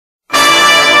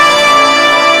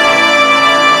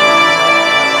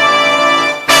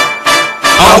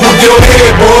I whoop your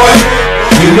head, boy.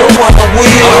 You know what I will.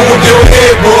 I whoop your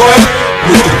head, boy.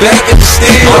 With the back and the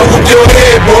steel. I whoop your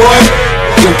head, boy.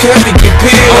 Your cap can get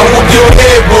peeled. I whoop your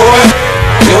head, boy.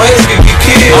 Your ass can get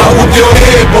killed. I whoop your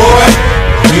head, boy.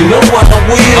 You know what I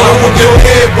will. I whoop your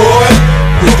head, boy.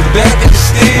 With the back and the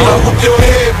steel. I whoop your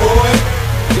head, boy.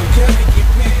 Your cap can get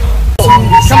peeled.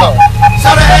 Come on.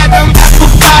 Shout out at them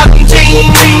apple bottom jean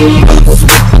boots.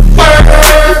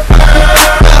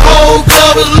 The whole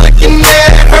club was looking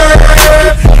at her.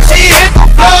 She hit the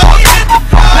floor.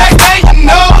 Next thing you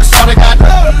know, shout got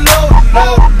low.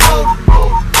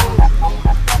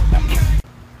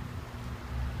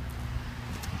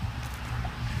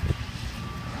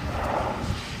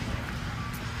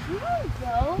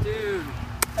 Dude,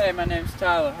 hey, my name's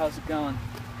Tyler. How's it going?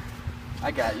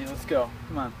 I got you. Let's go.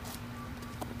 Come on.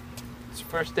 It's your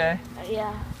first day?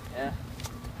 Yeah. Yeah.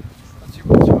 What's your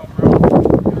home room?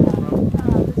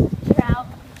 This is Trout.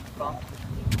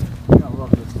 You're gonna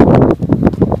love this.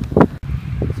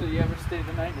 So you ever stayed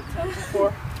the night in a tent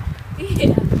before?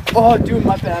 Yeah. Oh, dude,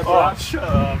 my bad, bro. Oh, shut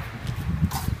up.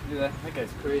 Dude, that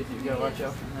guy's crazy. You gotta watch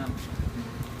out for him.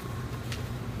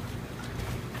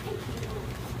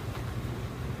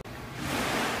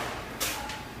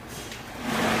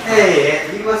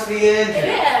 Hey, you must be Andrew.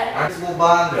 Yeah. I'm Principal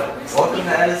Bondo. Welcome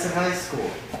to Edison High School.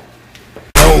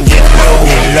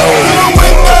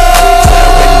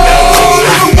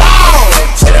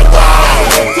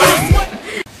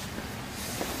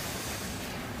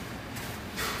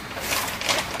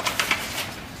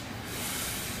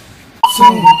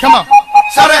 Come on.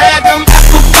 Shout out at them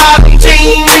apple bottom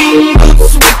jean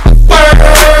boots.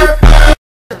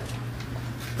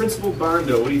 Principal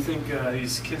Bondo, what do you think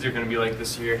these kids are going to be like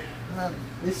this year?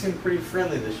 They seem pretty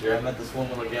friendly this year. I met this one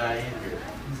little guy, Andrew.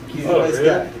 He's a cute, Oh, nice really?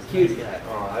 guy. He's a cute guy.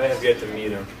 Oh, I have yet to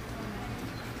meet him.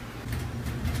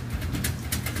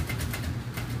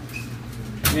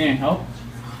 Need any help?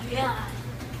 Yeah.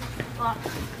 Fuck.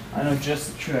 I know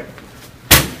just the trick.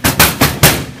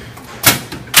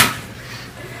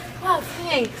 Wow,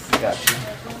 thanks. Gotcha.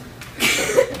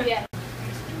 Yeah.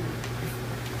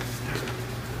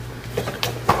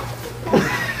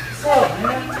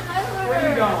 Where are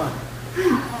you going? I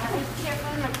can't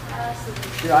find my glasses.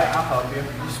 Dude, I'll help you. You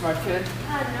a smart kid?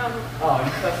 No. Oh,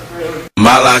 you touched really.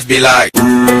 My life be like,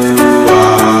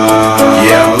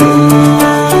 yeah.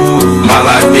 My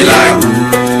life be like,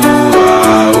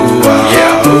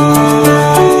 yeah.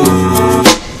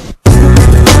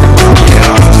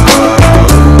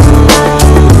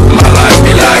 My life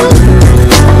be like,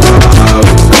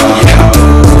 yeah.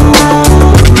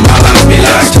 My life be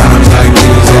like times like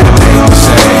these that make me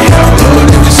say, yeah. Lord,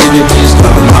 if the city just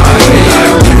come, my life be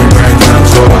like living right now,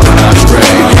 so I'm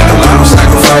straight. Yeah, a lot of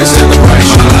sacrifice and the price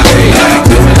you pay. Yeah,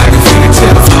 living like a fairy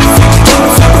tale.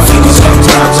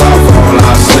 Sometimes I fall,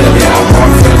 I slip. Yeah,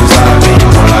 more feelings I be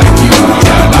more like you.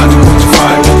 Yeah, not to put you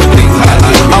fight with the things I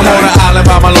like. I'm on an island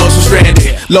by my lonesome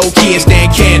stranded. Low key and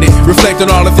stand candid. Reflect on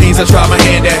all the things I try my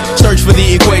hand at. Search for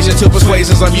the equation to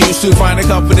persuasions I'm used to. Finding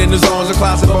comfort in the zones of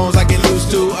clouds and bones I get loose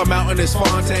to. A mountain is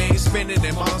Fontaine. Spinning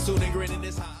in monsoon and grinning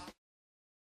is high.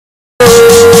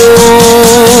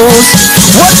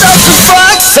 What does the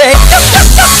fuck say?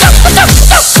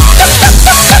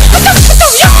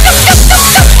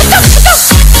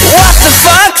 What the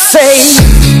fuck say?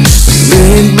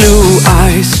 Red blue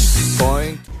eyes.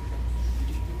 Point.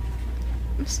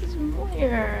 Mrs.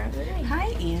 Moyer. Hi,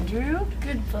 Andrew.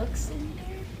 Good books in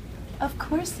here. Of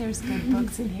course there's good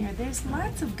books in here. There's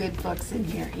lots of good books in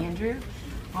here, Andrew.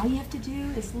 All you have to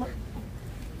do is look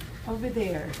over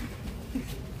there.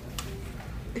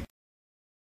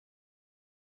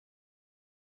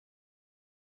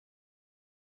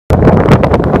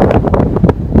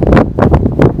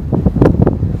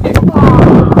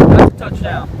 That's a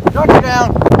touchdown. Touchdown!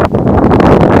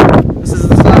 This is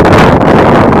the soccer.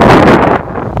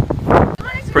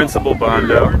 Principal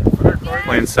Bondo,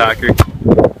 playing soccer.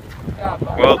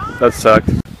 Well, that sucked.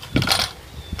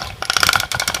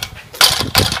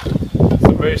 It's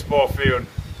a baseball field.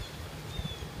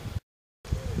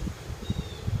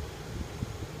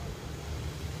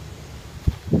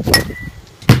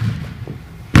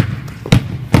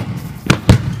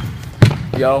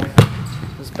 Yo,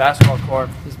 this is basketball court.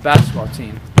 This is basketball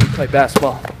team. We play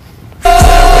basketball.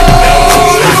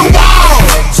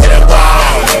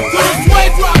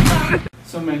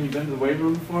 So man, you been to the weight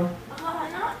room before?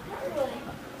 Not really.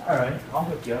 Alright, I'll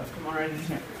hook you up. Come on right in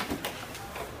here.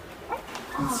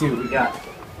 Let's see what we got.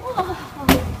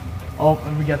 Oh,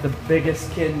 and we got the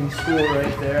biggest kid in school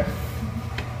right there.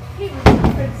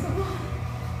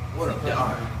 What a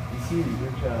dog. You see,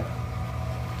 good job.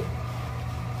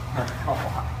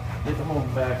 Get the hold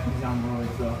him back. He's on the road,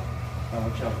 so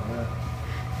watch out for that.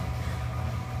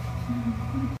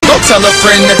 Go tell a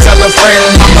friend to tell a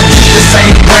friend, I'ma keep the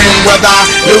same grin whether I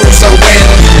lose or win.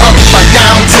 Up or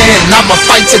down 10, I'ma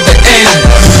fight to the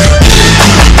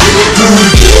end.